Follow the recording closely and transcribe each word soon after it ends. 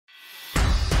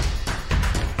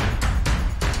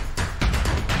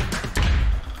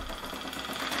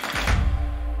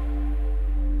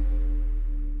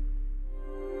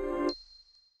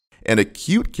And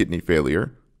acute kidney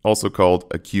failure, also called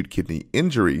acute kidney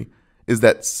injury, is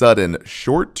that sudden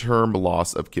short-term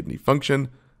loss of kidney function,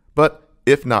 but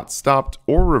if not stopped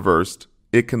or reversed,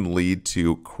 it can lead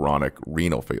to chronic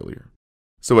renal failure.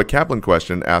 So a Kaplan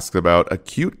question asks about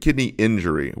acute kidney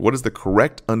injury. What is the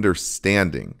correct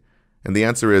understanding? And the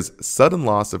answer is sudden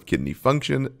loss of kidney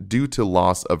function due to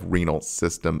loss of renal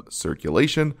system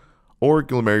circulation or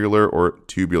glomerular or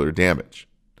tubular damage.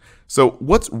 So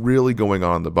what's really going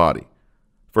on in the body?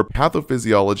 For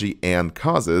pathophysiology and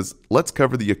causes, let's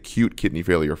cover the acute kidney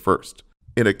failure first.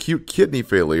 In acute kidney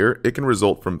failure, it can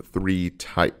result from three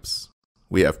types.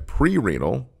 We have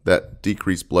prerenal, that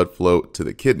decrease blood flow to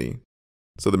the kidney.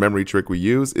 So the memory trick we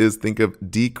use is think of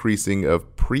decreasing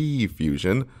of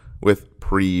perfusion with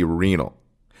prerenal.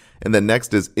 And then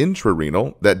next is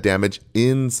intrarenal, that damage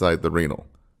inside the renal.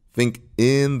 Think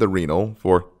in the renal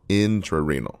for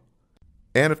intrarenal.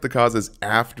 And if the cause is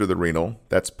after the renal,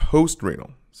 that's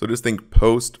postrenal. So just think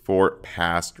post for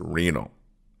past renal.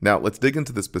 Now let's dig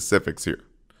into the specifics here.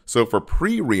 So for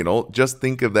prerenal, just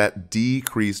think of that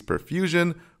decreased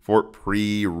perfusion for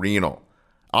prerenal.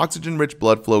 Oxygen-rich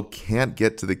blood flow can't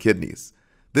get to the kidneys.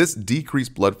 This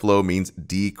decreased blood flow means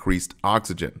decreased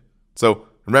oxygen. So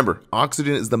remember,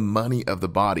 oxygen is the money of the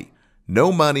body.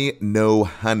 No money, no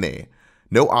honey.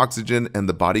 No oxygen and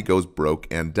the body goes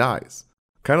broke and dies.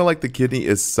 Kind of like the kidney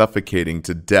is suffocating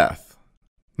to death.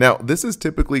 Now, this is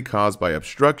typically caused by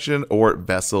obstruction or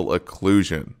vessel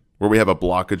occlusion, where we have a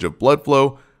blockage of blood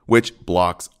flow, which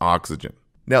blocks oxygen.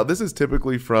 Now, this is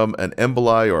typically from an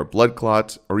emboli or a blood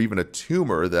clot, or even a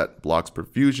tumor that blocks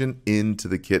perfusion into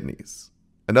the kidneys.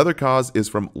 Another cause is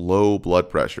from low blood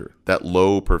pressure, that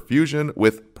low perfusion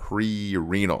with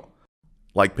prerenal.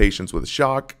 Like patients with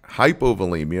shock,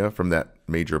 hypovolemia from that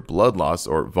major blood loss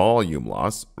or volume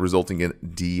loss, resulting in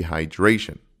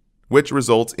dehydration, which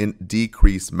results in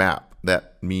decreased MAP,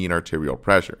 that mean arterial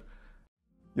pressure.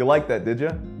 You like that, did you?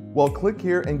 Well, click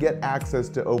here and get access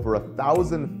to over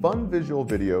 1,000 fun visual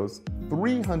videos,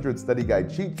 300 study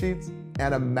guide cheat sheets,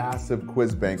 and a massive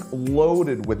quiz bank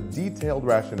loaded with detailed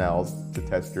rationales to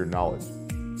test your knowledge,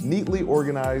 neatly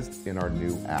organized in our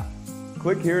new app.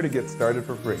 Click here to get started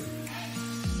for free.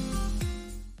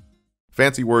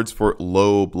 Fancy words for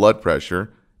low blood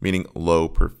pressure, meaning low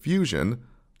perfusion,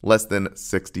 less than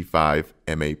 65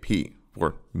 MAP,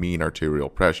 or mean arterial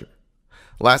pressure.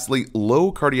 Lastly,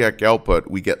 low cardiac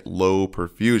output, we get low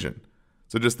perfusion.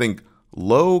 So just think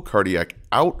low cardiac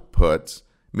output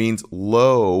means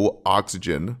low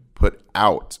oxygen put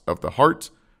out of the heart,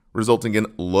 resulting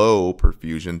in low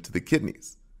perfusion to the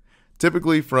kidneys.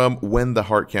 Typically from when the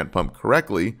heart can't pump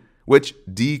correctly, which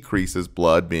decreases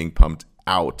blood being pumped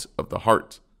out of the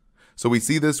heart. So we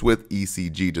see this with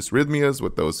ECG dysrhythmias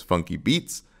with those funky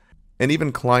beats, and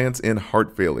even clients in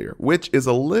heart failure, which is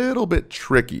a little bit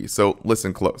tricky, so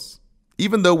listen close.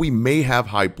 Even though we may have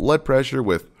high blood pressure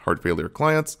with heart failure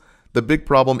clients, the big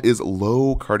problem is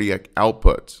low cardiac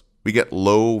output. We get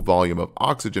low volume of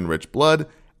oxygen-rich blood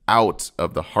out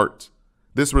of the heart.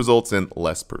 This results in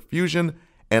less perfusion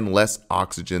and less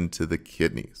oxygen to the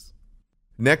kidneys.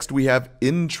 Next, we have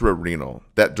intrarenal,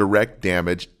 that direct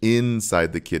damage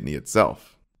inside the kidney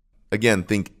itself. Again,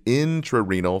 think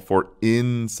intrarenal for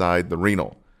inside the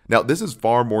renal. Now, this is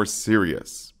far more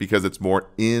serious because it's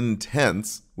more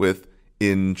intense with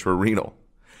intrarenal.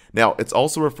 Now, it's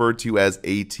also referred to as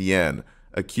ATN,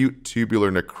 acute tubular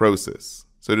necrosis.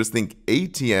 So just think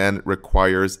ATN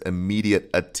requires immediate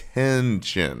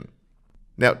attention.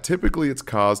 Now, typically it's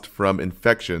caused from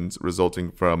infections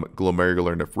resulting from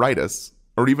glomerular nephritis,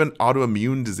 or even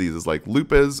autoimmune diseases like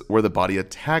lupus, where the body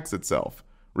attacks itself,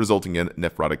 resulting in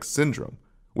nephrotic syndrome,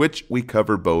 which we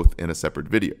cover both in a separate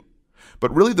video.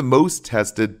 But really the most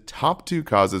tested top 2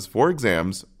 causes for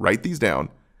exams, write these down,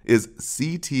 is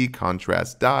CT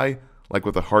contrast dye, like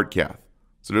with a heart cath.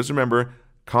 So just remember,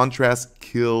 contrast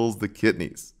kills the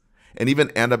kidneys. And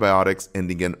even antibiotics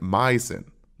ending in mycin,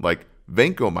 like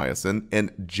vancomycin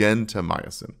and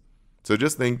gentamicin. So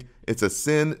just think it's a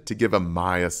sin to give a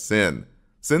mycin,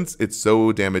 since it's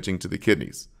so damaging to the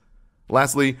kidneys.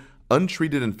 Lastly,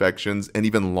 untreated infections and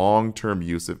even long-term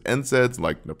use of NSAIDs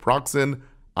like naproxen,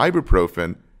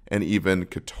 ibuprofen, and even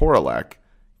ketorolac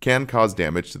can cause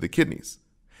damage to the kidneys.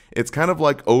 It's kind of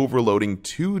like overloading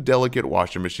 2 delicate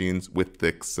washing machines with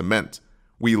thick cement.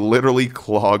 We literally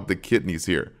clog the kidneys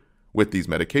here with these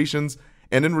medications,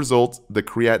 and in result, the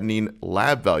creatinine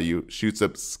lab value shoots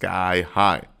up sky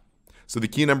high. So the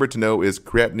key number to know is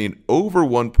creatinine over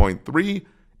 1.3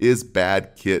 is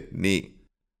bad kidney.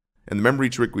 And the memory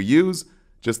trick we use,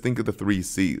 just think of the 3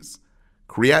 C's.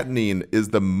 Creatinine is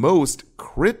the most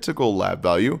critical lab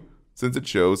value, since it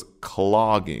shows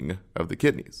clogging of the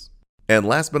kidneys. And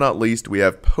last but not least, we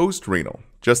have postrenal.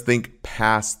 Just think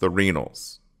past the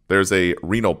renals. There's a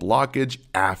renal blockage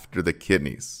after the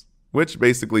kidneys, which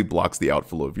basically blocks the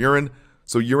outflow of urine,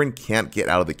 so urine can't get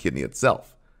out of the kidney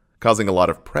itself, causing a lot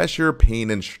of pressure,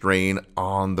 pain, and strain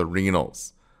on the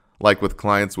renals. Like with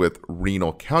clients with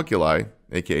renal calculi,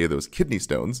 aka those kidney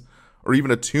stones, or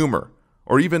even a tumor,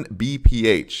 or even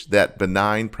BPH, that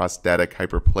benign prostatic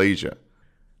hyperplasia.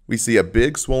 We see a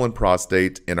big swollen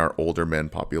prostate in our older men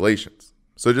populations.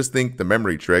 So just think the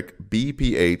memory trick,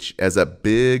 BPH, as a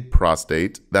big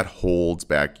prostate that holds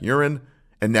back urine,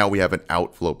 and now we have an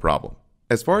outflow problem.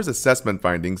 As far as assessment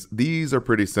findings, these are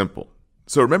pretty simple.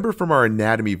 So remember from our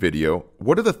anatomy video,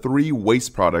 what are the 3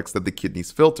 waste products that the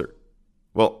kidneys filter?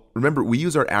 Well, remember we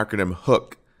use our acronym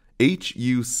HOOK,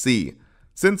 H-U-C,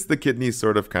 since the kidneys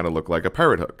sort of kind of look like a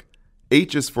pirate hook.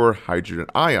 H is for hydrogen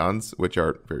ions, which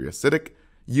are very acidic,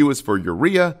 U is for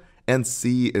urea, and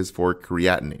C is for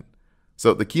creatinine.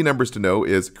 So the key numbers to know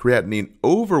is creatinine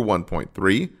over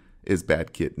 1.3 is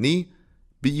bad kidney,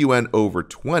 BUN over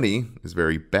 20 is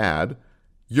very bad,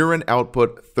 urine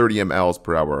output 30 mL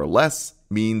per hour or less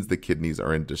means the kidneys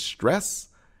are in distress,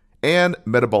 and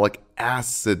metabolic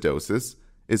acidosis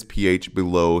is pH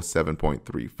below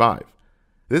 7.35.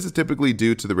 This is typically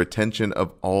due to the retention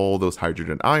of all those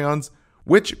hydrogen ions,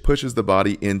 which pushes the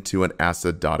body into an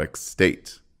acidotic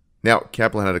state. Now,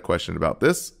 Kaplan had a question about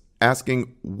this,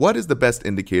 asking what is the best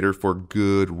indicator for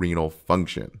good renal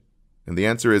function? And the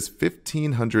answer is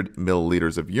 1,500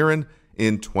 milliliters of urine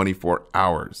in 24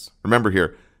 hours. Remember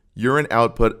here, urine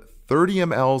output 30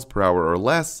 mL per hour or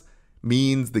less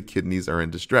means the kidneys are in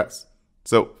distress.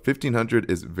 So 1,500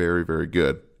 is very, very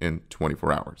good in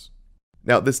 24 hours.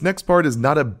 Now, this next part is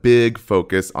not a big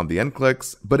focus on the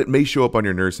NCLEX, but it may show up on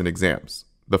your nursing exams.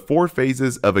 The 4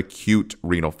 phases of acute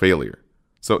renal failure.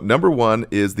 So number 1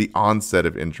 is the onset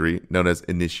of injury, known as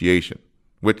initiation,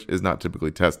 which is not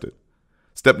typically tested.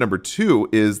 Step number 2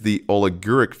 is the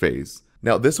Oliguric phase.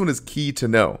 Now, this one is key to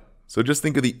know. So just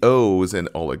think of the O's in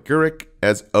Oliguric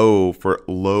as O for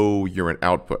low urine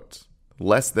output,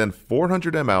 less than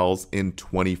 400 mL in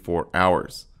 24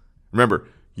 hours. Remember,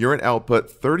 urine output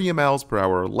 30 mL per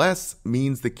hour or less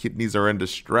means the kidneys are in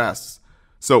distress.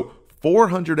 So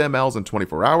 400 mL in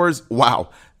 24 hours,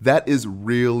 wow, that is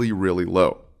really, really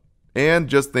low. And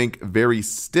just think very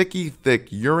sticky,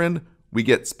 thick urine, we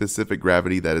get specific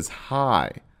gravity that is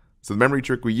high. So the memory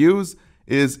trick we use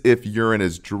is if urine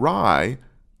is dry,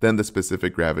 then the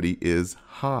specific gravity is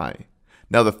high.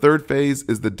 Now the 3rd phase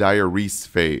is the diurese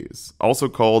phase, also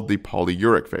called the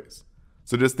polyuric phase.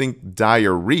 So just think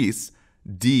diurese,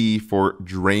 D for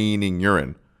draining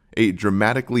urine, a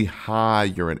dramatically high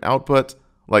urine output,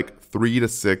 like 3 to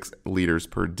 6 liters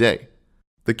per day.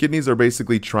 The kidneys are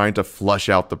basically trying to flush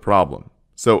out the problem.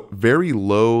 So very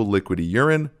low liquidy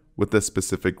urine with a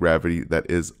specific gravity that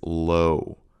is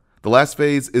low. The last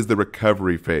phase is the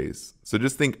recovery phase. So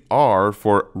just think R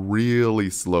for really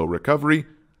slow recovery,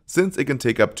 since it can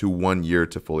take up to 1 year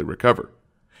to fully recover.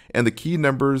 And the key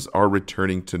numbers are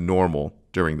returning to normal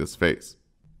during this phase.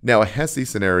 Now, a HESI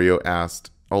scenario asked,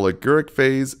 Oliguric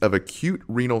phase of acute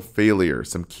renal failure,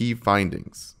 some key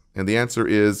findings. And the answer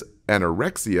is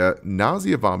anorexia,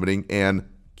 nausea, vomiting, and,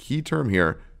 key term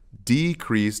here,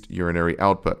 decreased urinary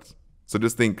output. So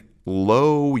just think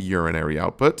low urinary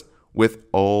output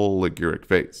with oliguric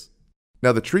phase.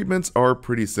 Now, the treatments are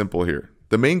pretty simple here.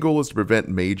 The main goal is to prevent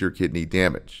major kidney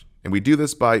damage. And we do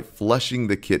this by flushing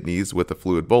the kidneys with a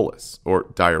fluid bolus, or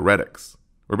diuretics.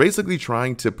 We're basically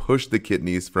trying to push the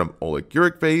kidneys from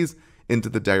oliguric phase into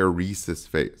the diuresis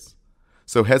phase.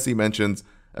 So HESI mentions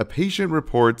a patient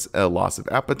reports a loss of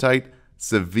appetite,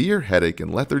 severe headache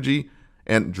and lethargy,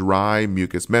 and dry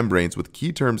mucous membranes with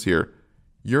key terms here.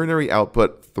 Urinary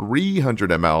output 300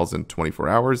 mL in 24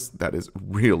 hours, that is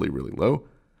really, really low.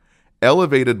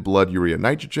 Elevated blood urea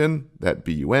nitrogen, that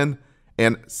BUN,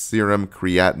 and serum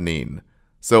creatinine.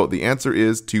 So the answer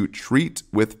is to treat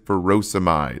with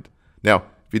furosemide. Now,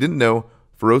 if you didn't know,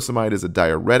 furosemide is a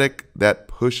diuretic that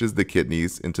pushes the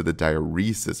kidneys into the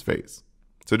diuresis phase.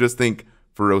 So just think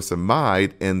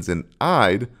furosemide ends in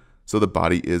 "ide", so the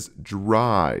body is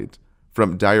dried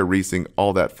from diuresing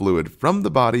all that fluid from the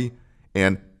body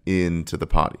and into the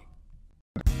potty.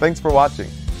 Thanks for watching.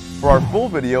 For our full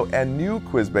video and new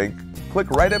quiz bank, click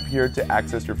right up here to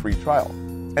access your free trial.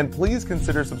 And please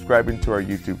consider subscribing to our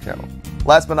YouTube channel.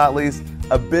 Last but not least,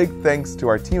 a big thanks to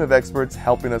our team of experts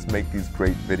helping us make these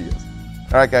great videos.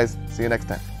 All right, guys, see you next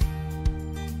time.